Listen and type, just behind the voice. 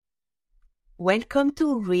Welcome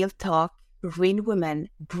to Real Talk, Real Women,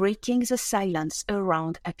 Breaking the Silence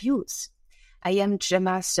Around Abuse. I am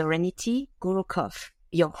Gemma Serenity Gurukov,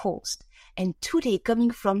 your host. And today,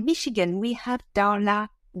 coming from Michigan, we have Darla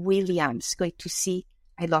Williams. Great to see.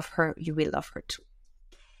 I love her. You will love her too.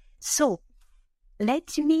 So,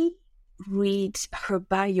 let me read her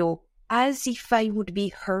bio as if I would be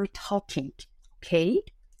her talking. Okay?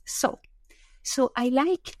 So I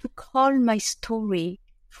like to call my story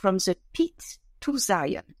From the Pit to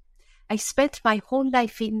Zion. I spent my whole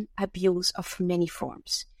life in abuse of many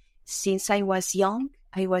forms. Since I was young,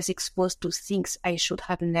 I was exposed to things I should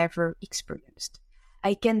have never experienced.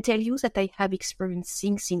 I can tell you that I have experienced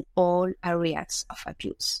things in all areas of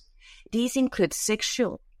abuse. These include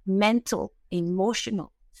sexual, mental,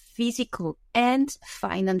 emotional, physical, and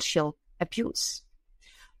financial abuse,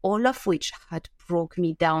 all of which had broke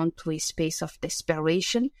me down to a space of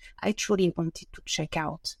desperation I truly wanted to check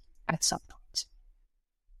out at some point.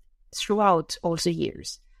 Throughout all the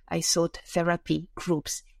years, I sought therapy,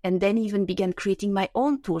 groups, and then even began creating my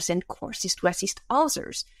own tools and courses to assist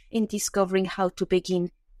others in discovering how to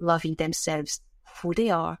begin loving themselves, who they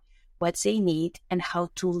are, what they need, and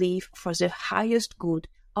how to live for the highest good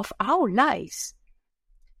of our lives.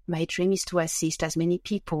 My dream is to assist as many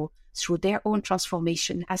people through their own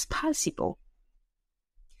transformation as possible,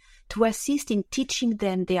 to assist in teaching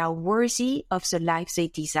them they are worthy of the life they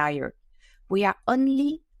desire. We are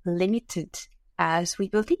only limited as we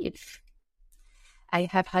believe. I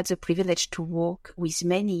have had the privilege to work with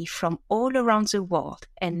many from all around the world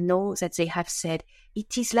and know that they have said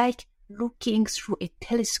it is like looking through a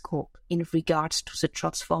telescope in regards to the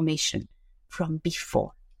transformation from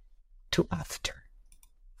before to after.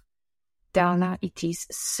 Darla, it is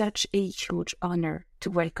such a huge honor to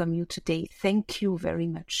welcome you today. Thank you very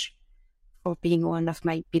much for being one of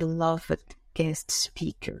my beloved guest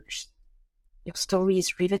speakers. Your story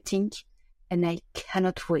is riveting, and I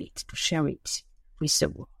cannot wait to share it with the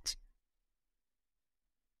world.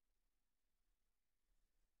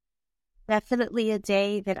 Definitely a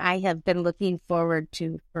day that I have been looking forward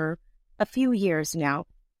to for a few years now.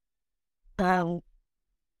 I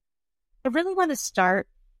really want to start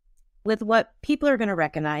with what people are going to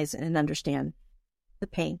recognize and understand: the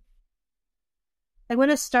pain. I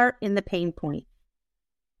want to start in the pain point.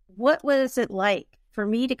 What was it like for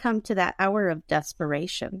me to come to that hour of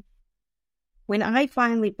desperation when I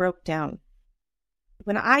finally broke down,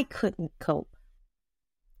 when I couldn't cope,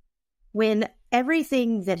 when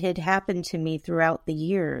everything that had happened to me throughout the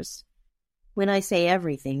years, when I say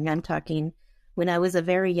everything, I'm talking when I was a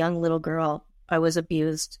very young little girl, I was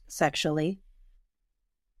abused sexually.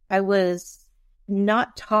 I was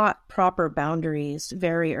not taught proper boundaries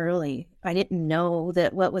very early. I didn't know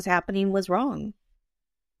that what was happening was wrong,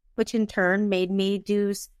 which in turn made me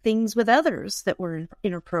do things with others that were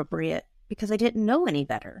inappropriate because I didn't know any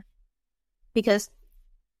better. Because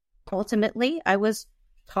ultimately, I was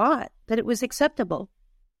taught that it was acceptable.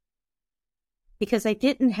 Because I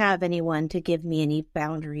didn't have anyone to give me any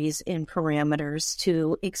boundaries and parameters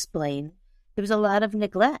to explain. There was a lot of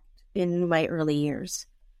neglect in my early years.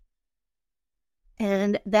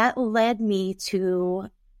 And that led me to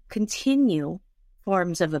continue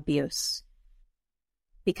forms of abuse.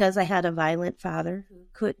 Because I had a violent father who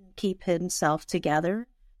couldn't keep himself together,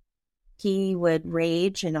 he would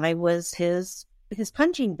rage and I was his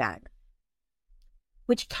punching bag,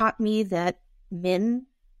 which taught me that men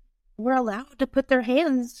were allowed to put their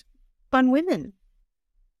hands on women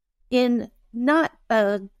in not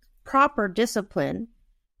a proper discipline,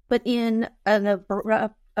 but in an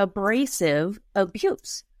abrasive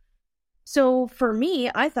abuse. So for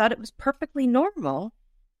me, I thought it was perfectly normal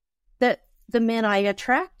that the men I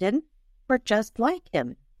attracted were just like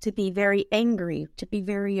him, to be very angry, to be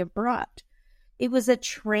very abrupt. It was a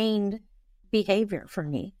trained behavior for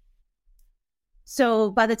me.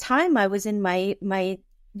 So by the time I was in my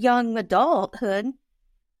young adulthood,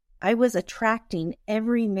 I was attracting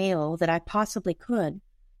every male that I possibly could.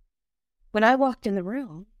 When I walked in the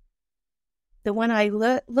room, the one I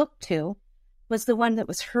looked to was the one that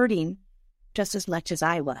was hurting just as much as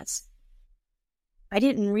I was. I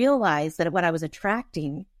didn't realize that what I was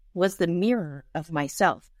attracting was the mirror of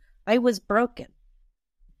myself. I was broken.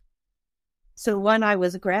 So the one I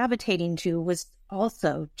was gravitating to was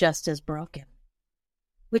also just as broken,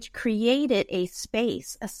 which created a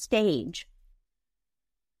space, a stage,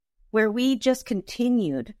 where we just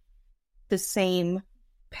continued the same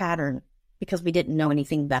pattern because we didn't know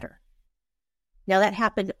anything better. Now that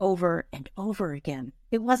happened over and over again.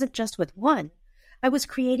 It wasn't just with one. I was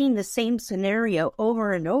creating the same scenario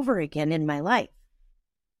over and over again in my life.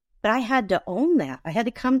 But I had to own that. I had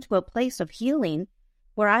to come to a place of healing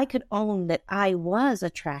where I could own that I was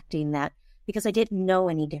attracting that because I didn't know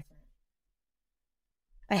any different.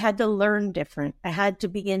 I had to learn different. I had to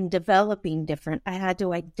begin developing different. I had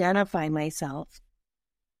to identify myself.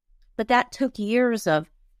 But that took years of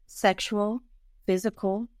sexual,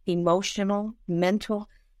 physical, emotional, mental,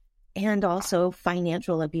 and also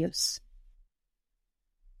financial abuse.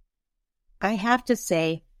 I have to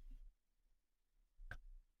say,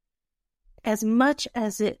 as much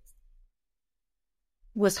as it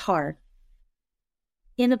was hard,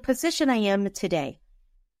 in a position I am today,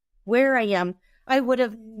 where I am, I would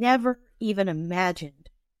have never even imagined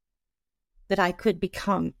that I could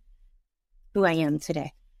become who I am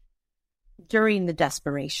today during the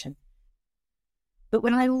desperation. But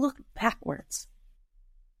when I look backwards,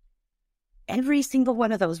 every single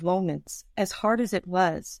one of those moments, as hard as it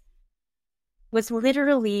was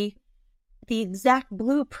literally the exact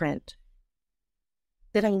blueprint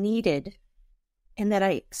that I needed and that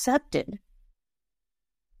I accepted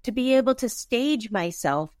to be able to stage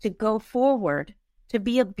myself, to go forward, to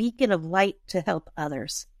be a beacon of light to help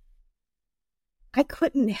others. I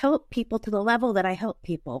couldn't help people to the level that I help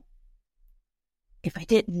people if I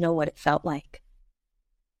didn't know what it felt like.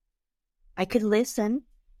 I could listen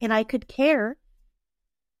and I could care,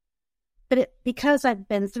 but because I've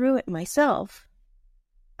been through it myself,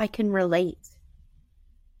 I can relate.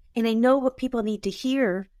 And I know what people need to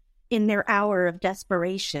hear in their hour of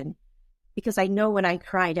desperation, because I know what I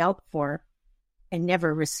cried out for and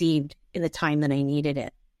never received in the time that I needed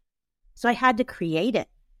it. So I had to create it.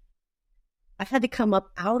 I had to come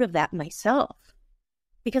up out of that myself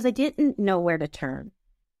because I didn't know where to turn.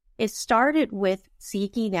 It started with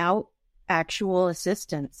seeking out actual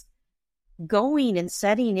assistance, going and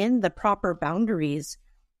setting in the proper boundaries.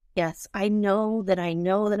 Yes, I know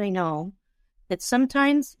that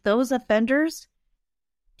sometimes those offenders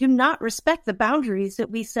do not respect the boundaries that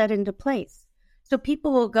we set into place. So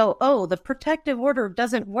people will go, oh, the protective order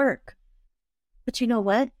doesn't work. But you know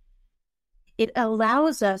what? It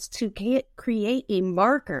allows us to create a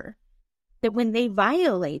marker that when they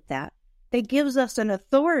violate that gives us an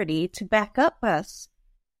authority to back up us.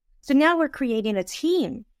 So now we're creating a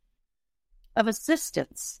team of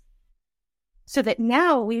assistance so that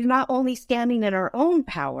now we're not only standing in our own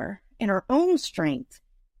power and our own strength,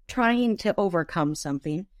 trying to overcome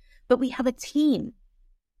something, but we have a team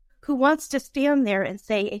who wants to stand there and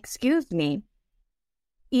say, excuse me,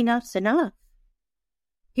 enough's enough.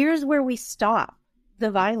 Here's where we stop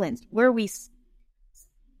the violence, where we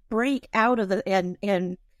break out of the,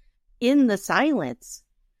 and in the silence.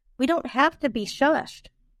 We don't have to be shushed.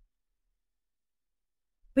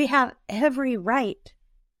 We have every right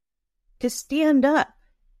to stand up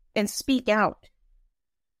and speak out.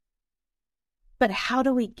 But how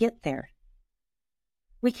do we get there?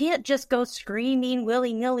 We can't just go screaming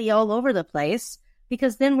willy-nilly all over the place,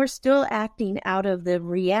 because then we're still acting out of the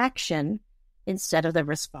reaction instead of the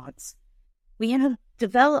response. We have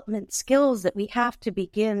development skills that we have to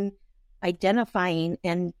begin identifying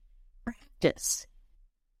and practice.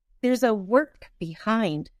 There's a work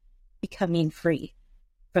behind becoming free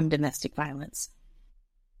from domestic violence.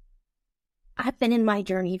 I've been in my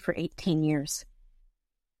journey for 18 years.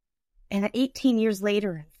 And 18 years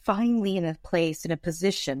later, I'm finally in a place, in a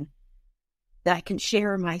position that I can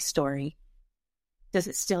share my story. Does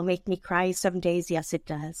it still make me cry some days? Yes, it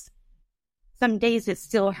does. Some days it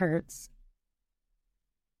still hurts.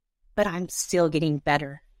 But I'm still getting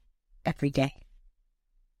better every day.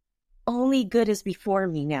 Only good is before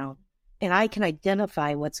me now, and I can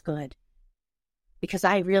identify what's good because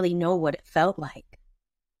I really know what it felt like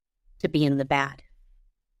to be in the bad.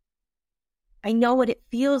 I know what it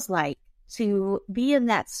feels like to be in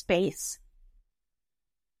that space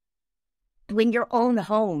when your own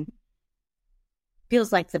home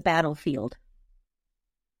feels like the battlefield.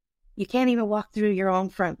 You can't even walk through your own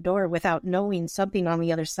front door without knowing something on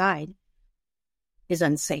the other side is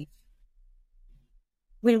unsafe.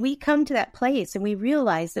 When we come to that place and we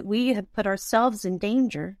realize that we have put ourselves in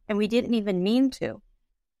danger and we didn't even mean to,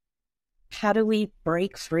 how do we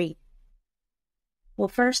break free? Well,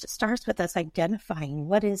 first, it starts with us identifying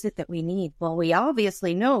what is it that we need. Well, we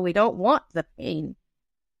obviously know we don't want the pain.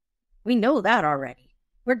 We know that already.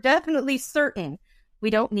 We're definitely certain we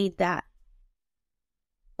don't need that.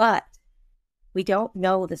 But we don't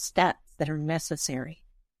know the steps that are necessary.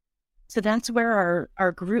 So that's where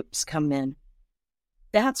our groups come in.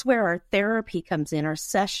 That's where our therapy comes in, our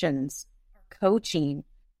sessions, our coaching,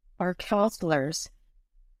 our counselors,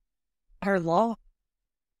 our law,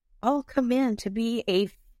 all come in to be a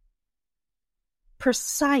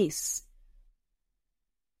precise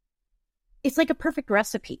it's like a perfect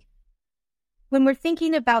recipe. When we're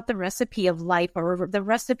thinking about the recipe of life or the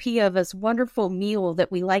recipe of this wonderful meal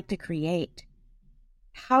that we like to create,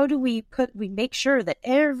 how do we make sure that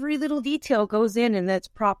every little detail goes in its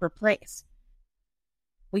proper place?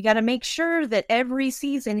 We got to make sure that every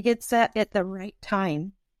season hits that at the right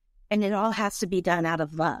time, and it all has to be done out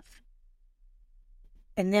of love.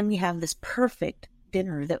 And then we have this perfect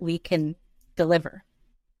dinner that we can deliver.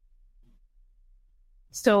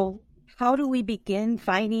 So how do we begin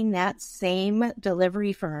finding that same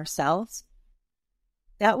delivery for ourselves?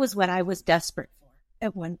 That was what I was desperate for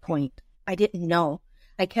at one point. I didn't know.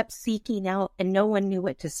 I kept seeking out, and no one knew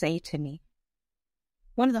what to say to me.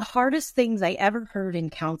 One of the hardest things I ever heard in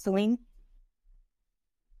counseling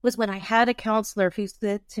was when I had a counselor who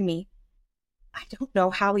said to me, I don't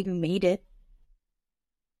know how you made it.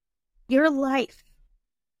 Your life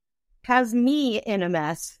has me in a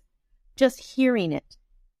mess just hearing it.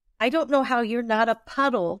 I don't know how you're not a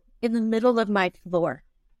puddle in the middle of my floor.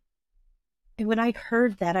 And when I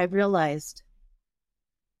heard that, I realized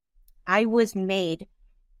I was made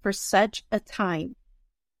for such a time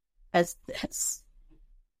as this.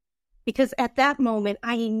 Because at that moment,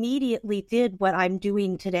 I immediately did what I'm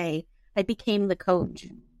doing today. I became the coach.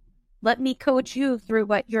 Let me coach you through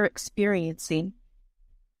what you're experiencing.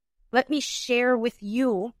 Let me share with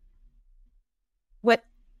you what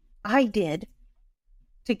I did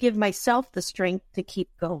to give myself the strength to keep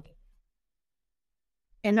going.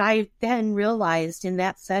 And I then realized in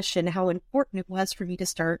that session how important it was for me to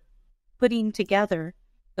start putting together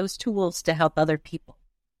those tools to help other people.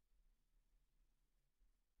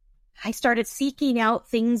 I started seeking out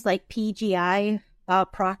things like PGI,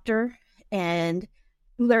 Proctor, and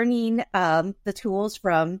learning the tools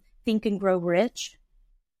from Think and Grow Rich.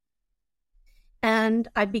 And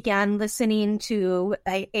I began listening to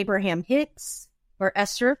Abraham Hicks or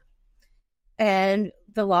Esther and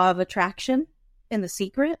the Law of Attraction and The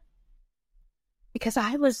Secret, because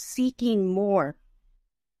I was seeking more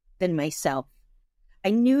than myself. I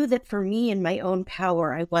knew that for me in my own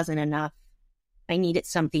power, I wasn't enough. I needed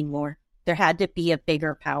something more. There had to be a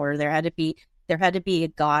bigger power. There had to be a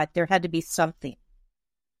God. There had to be something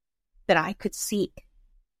that I could seek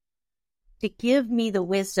to give me the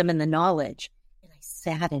wisdom and the knowledge. And I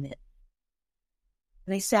sat in it.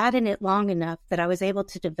 And I sat in it long enough that I was able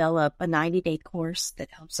to develop a 90-day course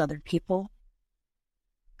that helps other people.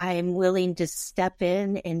 I am willing to step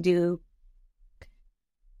in and do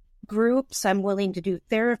groups. I'm willing to do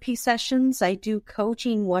therapy sessions. I do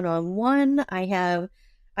coaching one-on-one. I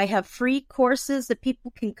have free courses that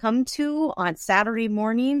people can come to on Saturday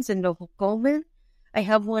mornings in Goldman. I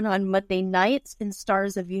have one on Monday nights in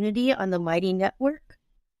Stars of Unity on the Mighty Network.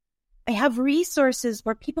 I have resources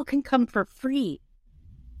where people can come for free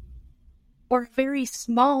or a very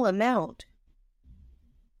small amount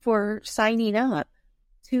for signing up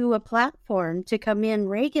to a platform to come in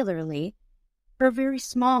regularly for a very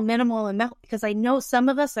small, minimal amount, because I know some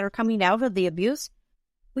of us that are coming out of the abuse,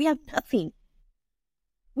 we have nothing.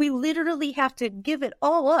 We literally have to give it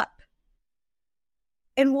all up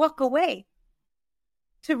and walk away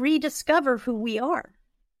to rediscover who we are.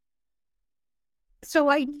 So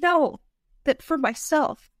I know that for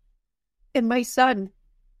myself and my son,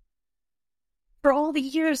 for all the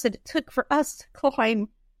years that it took for us to climb,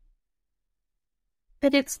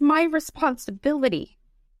 that it's my responsibility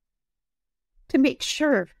to make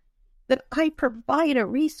sure that I provide a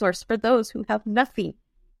resource for those who have nothing.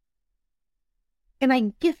 And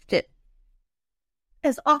I gift it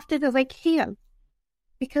as often as I can,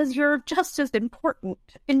 because you're just as important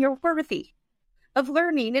and you're worthy of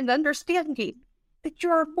learning and understanding that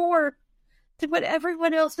you're more than what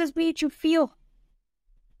everyone else has made you feel.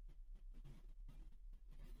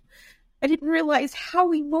 I didn't realize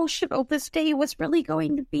how emotional this day was really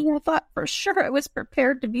going to be. I thought for sure I was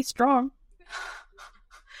prepared to be strong.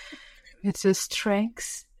 It's the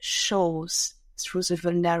strength shows through the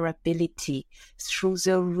vulnerability, through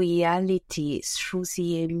the reality, through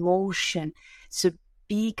the emotion. The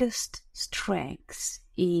biggest strength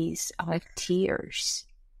is our tears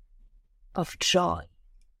of joy,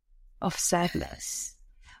 of sadness,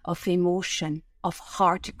 of emotion, of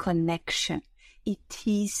heart connection. It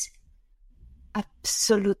is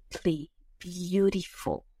absolutely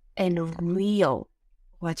beautiful and real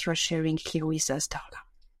what you're sharing here with us, Darla.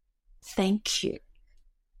 Thank you.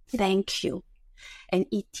 Thank you. And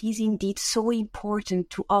it is indeed so important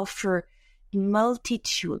to offer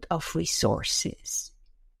multitude of resources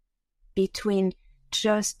between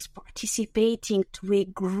just participating to a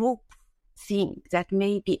group thing that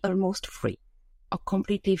may be almost free or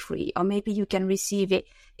completely free, or maybe you can receive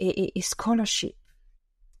a scholarship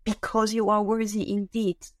because you are worthy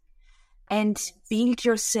indeed. And build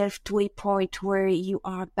yourself to a point where you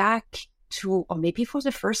are back to, or maybe for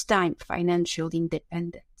the first time, financial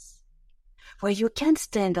independence, where you can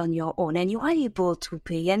stand on your own and you are able to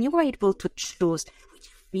pay and you are able to choose, which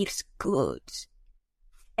feels good.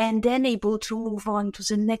 And then able to move on to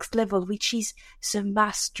the next level, which is the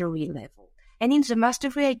mastery level. And in the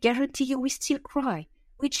mastery, I guarantee you will still cry,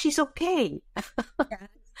 which is okay.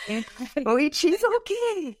 Which is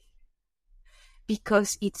okay.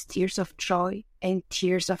 Because it's tears of joy and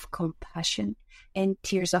tears of compassion and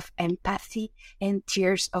tears of empathy and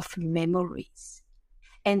tears of memories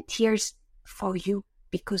and tears for you,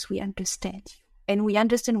 because we understand you and we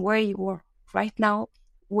understand where you are right now,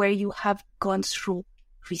 where you have gone through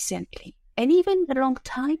recently and even a long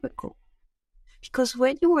time ago. Because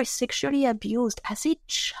when you were sexually abused as a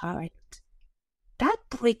child, that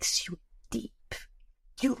breaks you deep.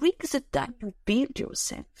 You reach the time to build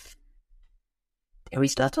yourself. There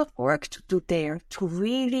is a lot of work to do there to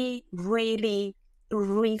really, really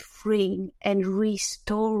reframe and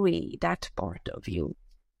restore that part of you.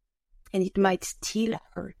 And it might still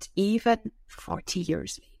hurt even 40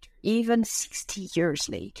 years later, even 60 years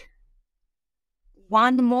later.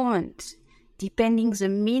 One moment, depending the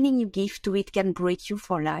meaning you give to it, can break you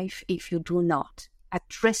for life if you do not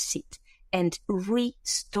address it and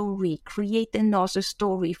restore it, create another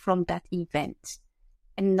story from that event,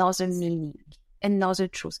 another meaning, another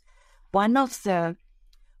truth. One of the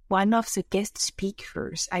guest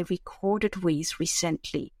speakers I recorded with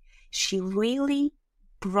recently, she really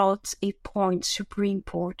brought a point super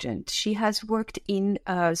important. She has worked in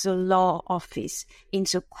the law office, in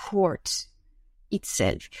the court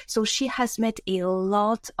itself. So she has met a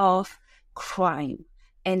lot of crime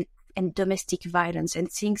and domestic violence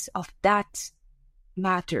and things of that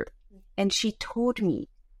matter. And she told me,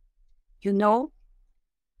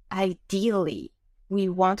 ideally, we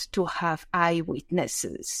want to have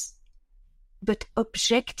eyewitnesses, but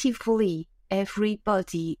objectively,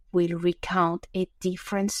 everybody will recount a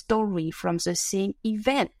different story from the same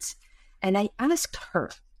event. And I asked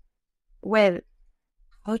her, well,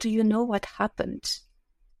 how do you know what happened?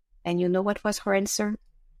 And you know what was her answer?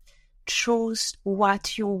 Choose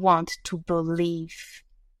what you want to believe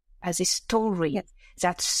as a story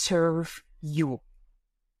that serves you.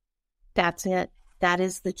 That's it. That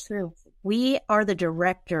is the truth. We are the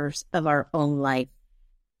directors of our own life.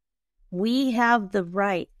 We have the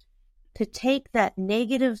right to take that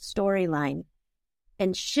negative storyline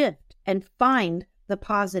and shift and find the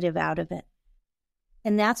positive out of it.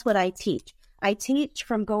 And that's what I teach. I teach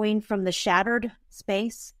from going from the shattered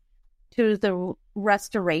space to the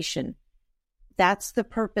restoration. That's the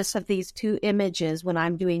purpose of these two images when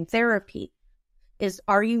I'm doing therapy, is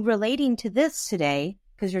are you relating to this today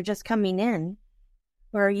because you're just coming in,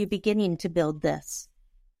 or are you beginning to build this?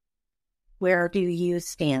 Where do you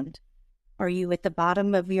stand? Are you at the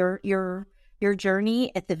bottom of your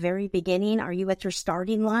journey at the very beginning? Are you at your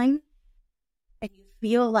starting line and you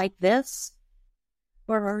feel like this?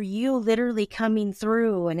 Or are you literally coming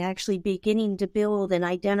through and actually beginning to build and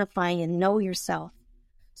identify and know yourself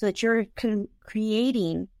so that you're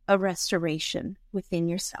creating a restoration within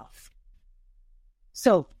yourself?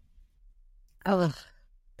 So,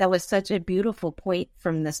 that was such a beautiful point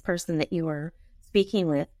from this person that you were speaking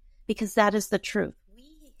with, because that is the truth.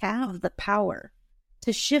 We have the power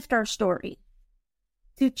to shift our story,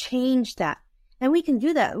 to change that. And we can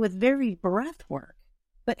do that with very breath work.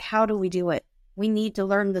 But how do we do it? We need to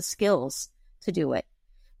learn the skills to do it.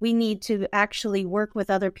 We need to actually work with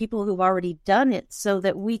other people who've already done it so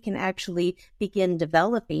that we can actually begin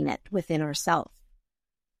developing it within ourselves.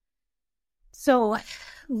 So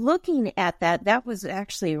looking at that, that was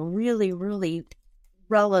actually a really, really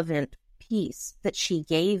relevant piece that she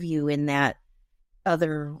gave you in that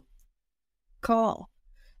other call,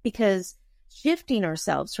 because shifting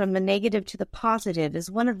ourselves from the negative to the positive is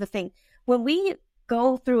one of the things. When we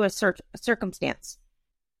go through a circumstance,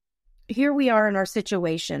 here we are in our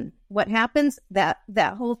situation. What happens? That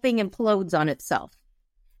whole thing implodes on itself,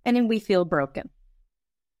 and then we feel broken.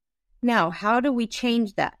 Now, how do we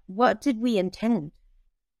change that? What did we intend?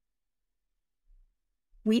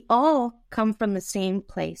 We all come from the same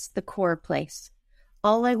place, the core place.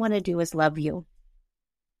 All I want to do is love you.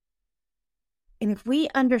 And if we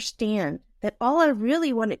understand that all I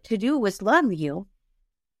really wanted to do was love you,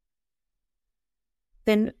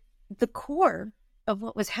 then the core of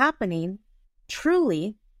what was happening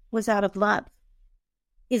truly was out of love.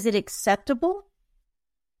 Is it acceptable?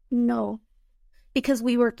 No, because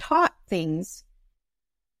we were taught things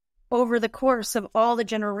over the course of all the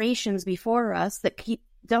generations before us that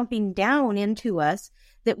dumping down into us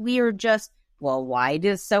that we are just, well, why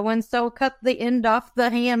does so-and-so cut the end off the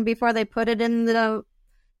ham before they put it in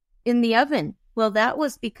the oven? Well, that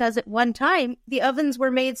was because at one time the ovens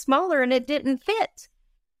were made smaller and it didn't fit.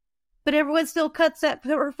 But everyone still cuts that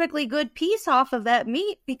perfectly good piece off of that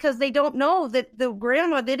meat because they don't know that the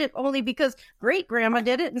grandma did it only because great-grandma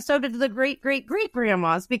did it, and so did the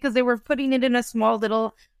great-great-great-grandmas because they were putting it in a small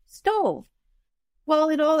little stove. Well,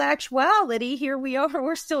 in all actuality, here we are,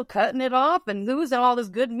 we're still cutting it off and losing all this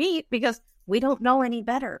good meat because we don't know any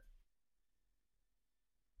better.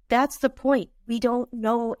 That's the point. We don't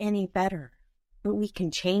know any better, but we can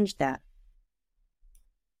change that.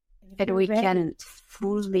 And we can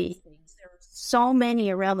fully. There are so many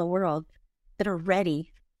around the world that are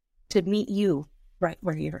ready to meet you right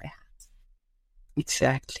where you're at.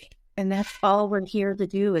 Exactly. And that's all we're here to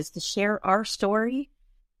do, is to share our story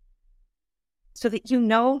so that you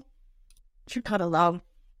know you're not alone.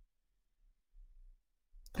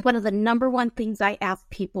 One of the number one things I ask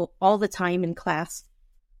people all the time in class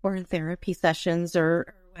or in therapy sessions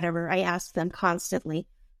or whatever, I ask them constantly,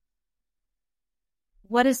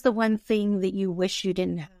 what is the one thing that you wish you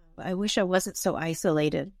didn't have? I wish I wasn't so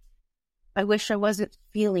isolated. I wish I wasn't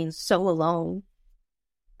feeling so alone.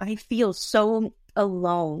 I feel so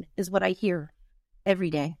alone is what I hear every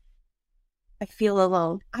day. I feel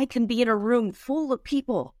alone. I can be in a room full of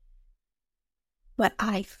people, but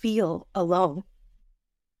I feel alone.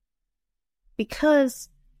 Because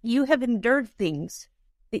you have endured things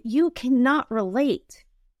that you cannot relate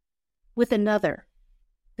with another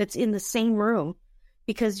that's in the same room.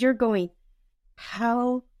 Because you're going,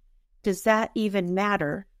 how does that even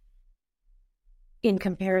matter in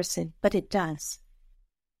comparison? But it does.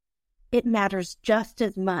 It matters just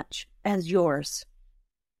as much as yours.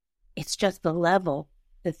 It's just the level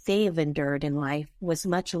that they have endured in life was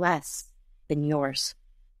much less than yours.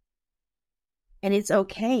 And it's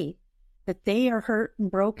okay that they are hurt and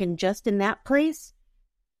broken just in that place.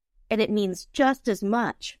 And it means just as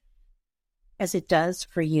much as it does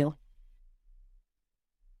for you.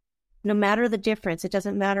 No matter the difference, it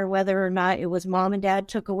doesn't matter whether or not it was mom and dad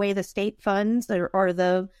took away the state funds or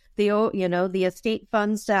the estate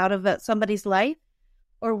funds out of somebody's life,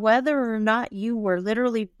 or whether or not you were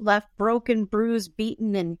literally left broken, bruised,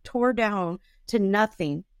 beaten, and tore down to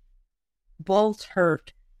nothing. Both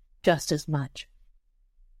hurt just as much.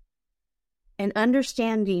 And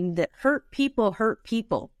understanding that hurt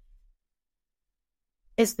people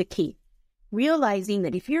is the key. Realizing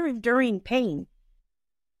that if you're enduring pain,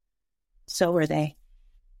 so are they.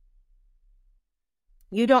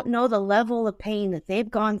 You don't know the level of pain that they've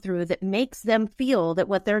gone through that makes them feel that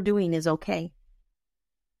what they're doing is okay.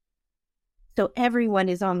 So everyone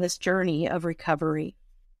is on this journey of recovery.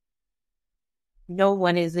 No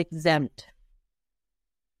one is exempt.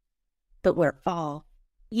 But we're all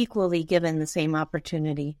equally given the same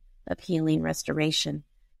opportunity of healing, restoration.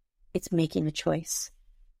 It's making a choice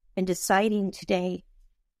and deciding today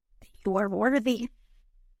that you are worthy.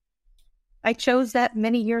 I chose that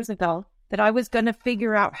many years ago, that I was going to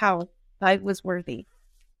figure out how I was worthy.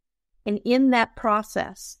 And in that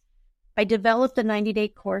process, I developed a 90-day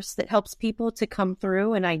course that helps people to come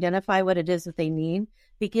through and identify what it is that they need,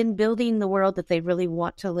 begin building the world that they really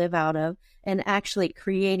want to live out of, and actually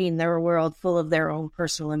creating their world full of their own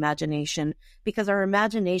personal imagination. Because our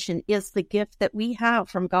imagination is the gift that we have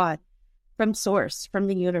from God, from Source, from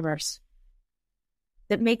the universe,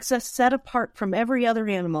 that makes us set apart from every other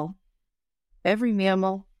animal, every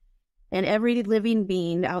mammal, and every living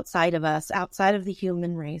being outside of us, outside of the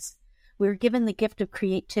human race. We're given the gift of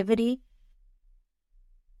creativity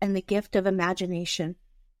and the gift of imagination,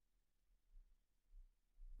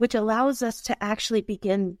 which allows us to actually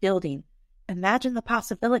begin building. Imagine the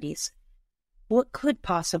possibilities. What could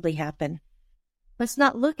possibly happen? Let's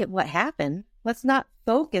not look at what happened. Let's not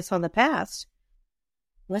focus on the past.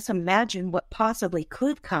 Let's imagine what possibly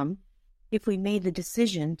could come if we made the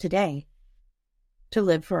decision today to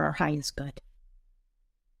live for our highest good.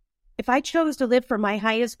 If I chose to live for my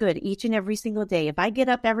highest good each and every single day, if I get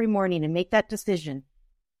up every morning and make that decision,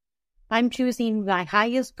 I'm choosing my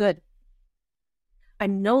highest good.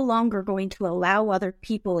 I'm no longer going to allow other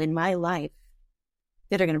people in my life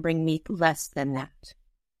that are going to bring me less than that.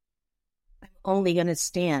 I'm only going to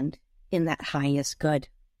stand in that highest good.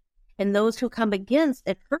 And those who come against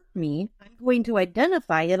and hurt me, I'm going to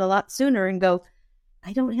identify it a lot sooner and go,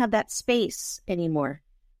 I don't have that space anymore.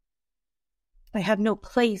 I have no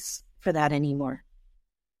place for that anymore.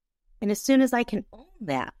 And as soon as I can own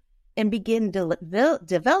that and begin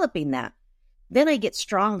developing that, then I get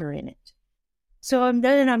stronger in it. So I'm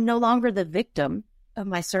no longer the victim of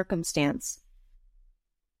my circumstance.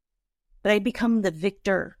 but I become the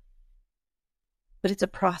victor. But it's a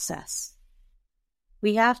process.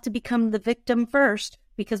 We have to become the victim first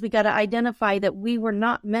because we got to identify that we were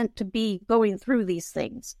not meant to be going through these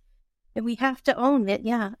things. And we have to own that,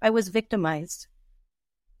 yeah, I was victimized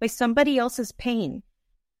by somebody else's pain,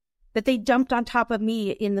 that they jumped on top of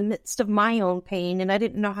me in the midst of my own pain and I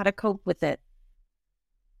didn't know how to cope with it.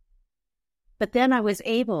 But then I was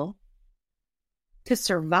able to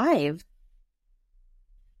survive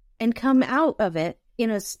and come out of it in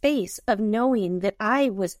a space of knowing that I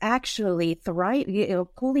was actually thriving,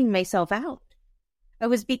 pulling myself out. I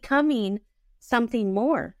was becoming something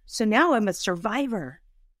more. So now I'm a survivor.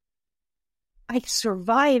 I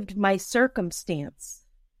survived my circumstance.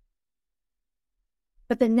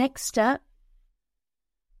 But the next step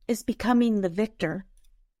is becoming the victor.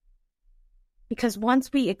 Because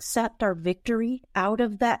once we accept our victory out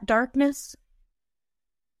of that darkness,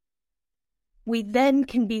 we then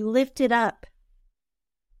can be lifted up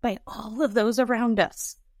by all of those around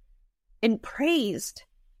us and praised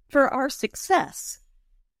for our success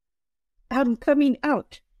out and coming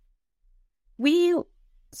out. We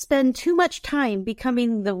spend too much time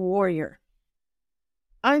becoming the warrior.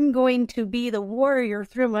 I'm going to be the warrior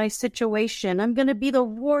through my situation. I'm going to be the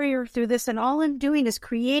warrior through this. And all I'm doing is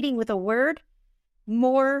creating with a word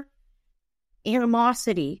more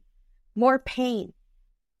animosity, more pain.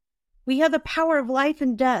 We have the power of life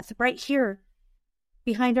and death right here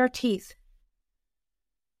behind our teeth.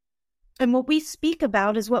 And what we speak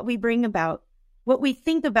about is what we bring about. What we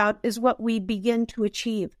think about is what we begin to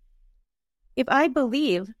achieve. If I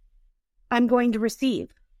believe, I'm going to receive.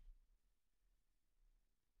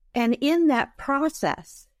 And in that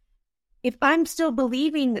process, if I'm still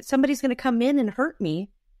believing that somebody's going to come in and hurt me,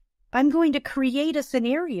 I'm going to create a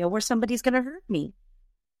scenario where somebody's going to hurt me.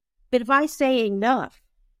 But if I say enough,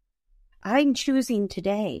 I'm choosing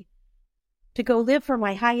today to go live for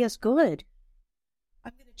my highest good.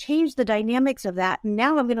 I'm going to change the dynamics of that. And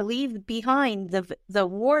now I'm going to leave behind the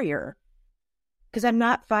warrior because I'm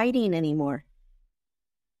not fighting anymore.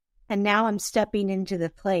 And now I'm stepping into the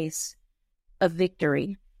place of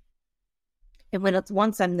victory. And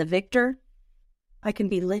once I'm the victor, I can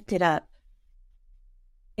be lifted up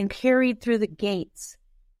and carried through the gates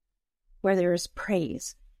where there is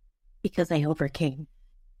praise because I overcame.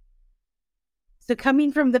 So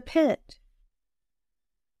coming from the pit,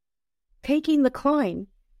 taking the climb,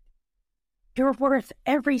 you're worth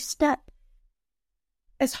every step.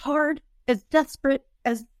 As hard, as desperate,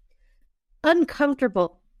 as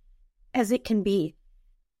uncomfortable as it can be,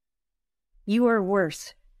 you are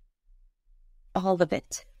worth all of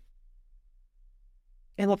it.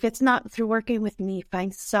 And if it's not through working with me,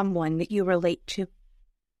 find someone that you relate to.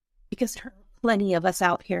 Because there are plenty of us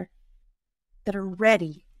out here that are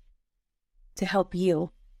ready to help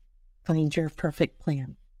you find your perfect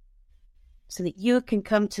plan. So that you can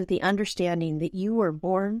come to the understanding that you were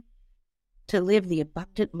born to live the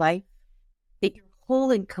abundant life, that you're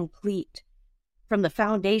whole and complete from the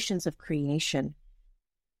foundations of creation,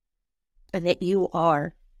 and that you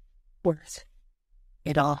are worth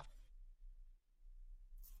it all.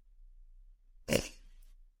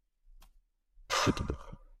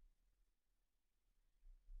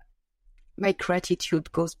 My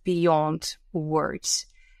gratitude goes beyond words.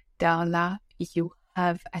 Darla, you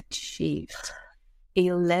have achieved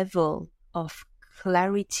a level of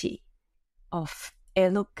clarity, of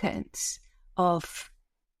eloquence, of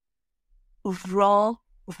raw,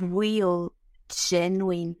 real,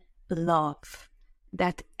 genuine love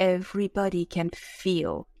that everybody can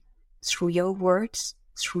feel through your words,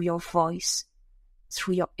 through your voice,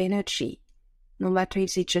 through your energy, no matter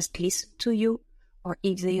if they just listen to you or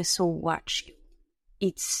if they also watch you.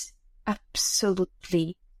 It's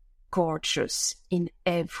absolutely gorgeous in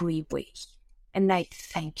every way. And I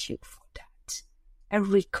thank you for that. I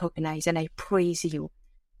recognize and I praise you.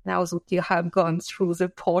 Now that you have gone through the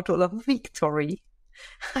portal of victory,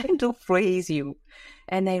 I do praise you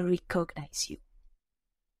and I recognize you.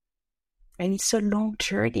 And it's a long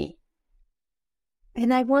journey.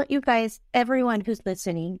 And I want you guys, everyone who's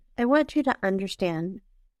listening, I want you to understand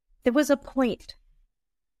there was a point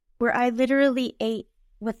where I literally ate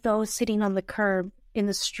with those sitting on the curb in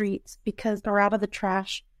the streets because they're out of the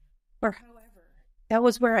trash or however. That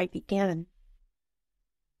was where I began.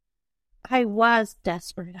 I was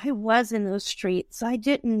desperate. I was in those streets. I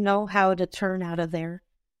didn't know how to turn out of there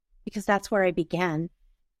because that's where I began.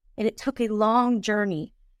 And it took a long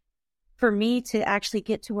journey for me to actually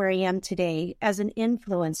get to where I am today as an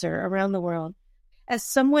influencer around the world, as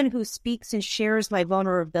someone who speaks and shares my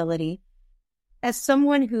vulnerability, as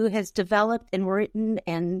someone who has developed and written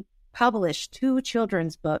and published 2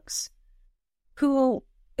 children's books who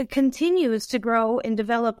continues to grow and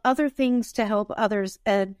develop other things to help others,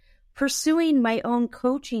 and pursuing my own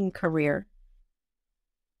coaching career,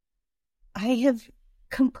 I have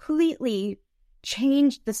completely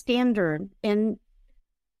changed the standard. And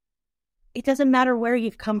it doesn't matter where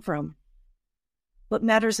you've come from. What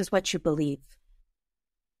matters is what you believe.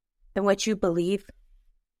 And what you believe,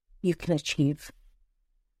 you can achieve.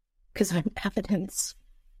 Because I'm evidence.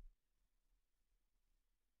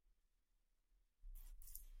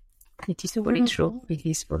 It is very true. It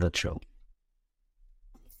is very true.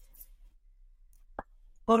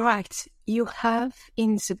 All right. You have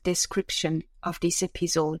in the description of this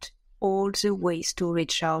episode all the ways to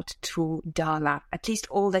reach out to Darla, at least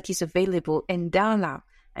all that is available. And Darla,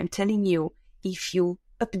 I'm telling you, if you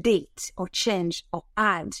update or change or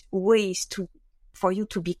add ways for you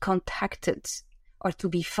to be contacted or to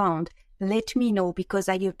be found, let me know, because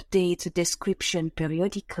I update the description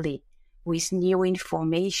periodically with new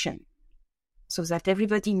information so that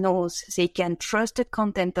everybody knows they can trust the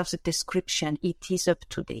content of the description. It is up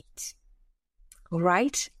to date. All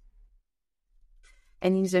right?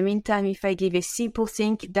 And in the meantime, if I give a simple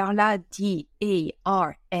thing, Darla, D-A-R-L-A,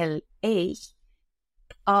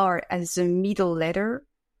 R as the middle letter,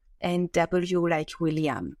 and W like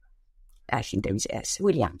William. I think there is S.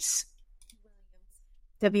 Williams.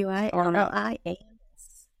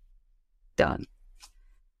 W-I-L-L-I-A-M-S. Done.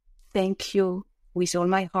 Thank you with all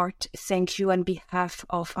my heart. Thank you on behalf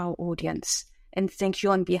of our audience. And thank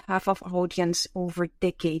you on behalf of our audience over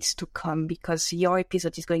decades to come, because your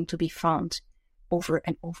episode is going to be found over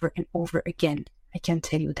and over and over again. I can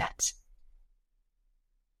tell you that.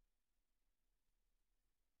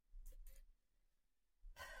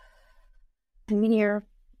 I'm here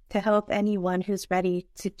to help anyone who's ready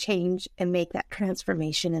to change and make that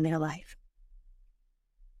transformation in their life.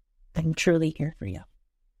 I'm truly here for you.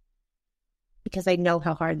 Because I know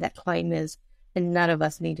how hard that climb is, and none of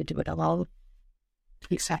us need to do it alone.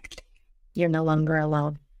 Exactly. You're no longer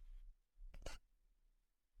alone.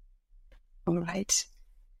 All right.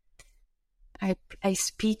 I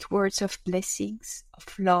speak words of blessings,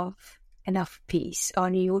 of love, and of peace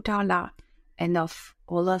on you, Darla, and of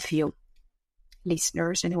all of you,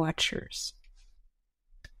 listeners and watchers.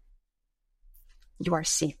 You are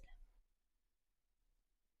seen.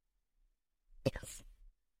 Yes.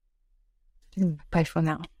 Bye for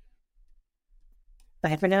now.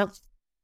 Bye for now.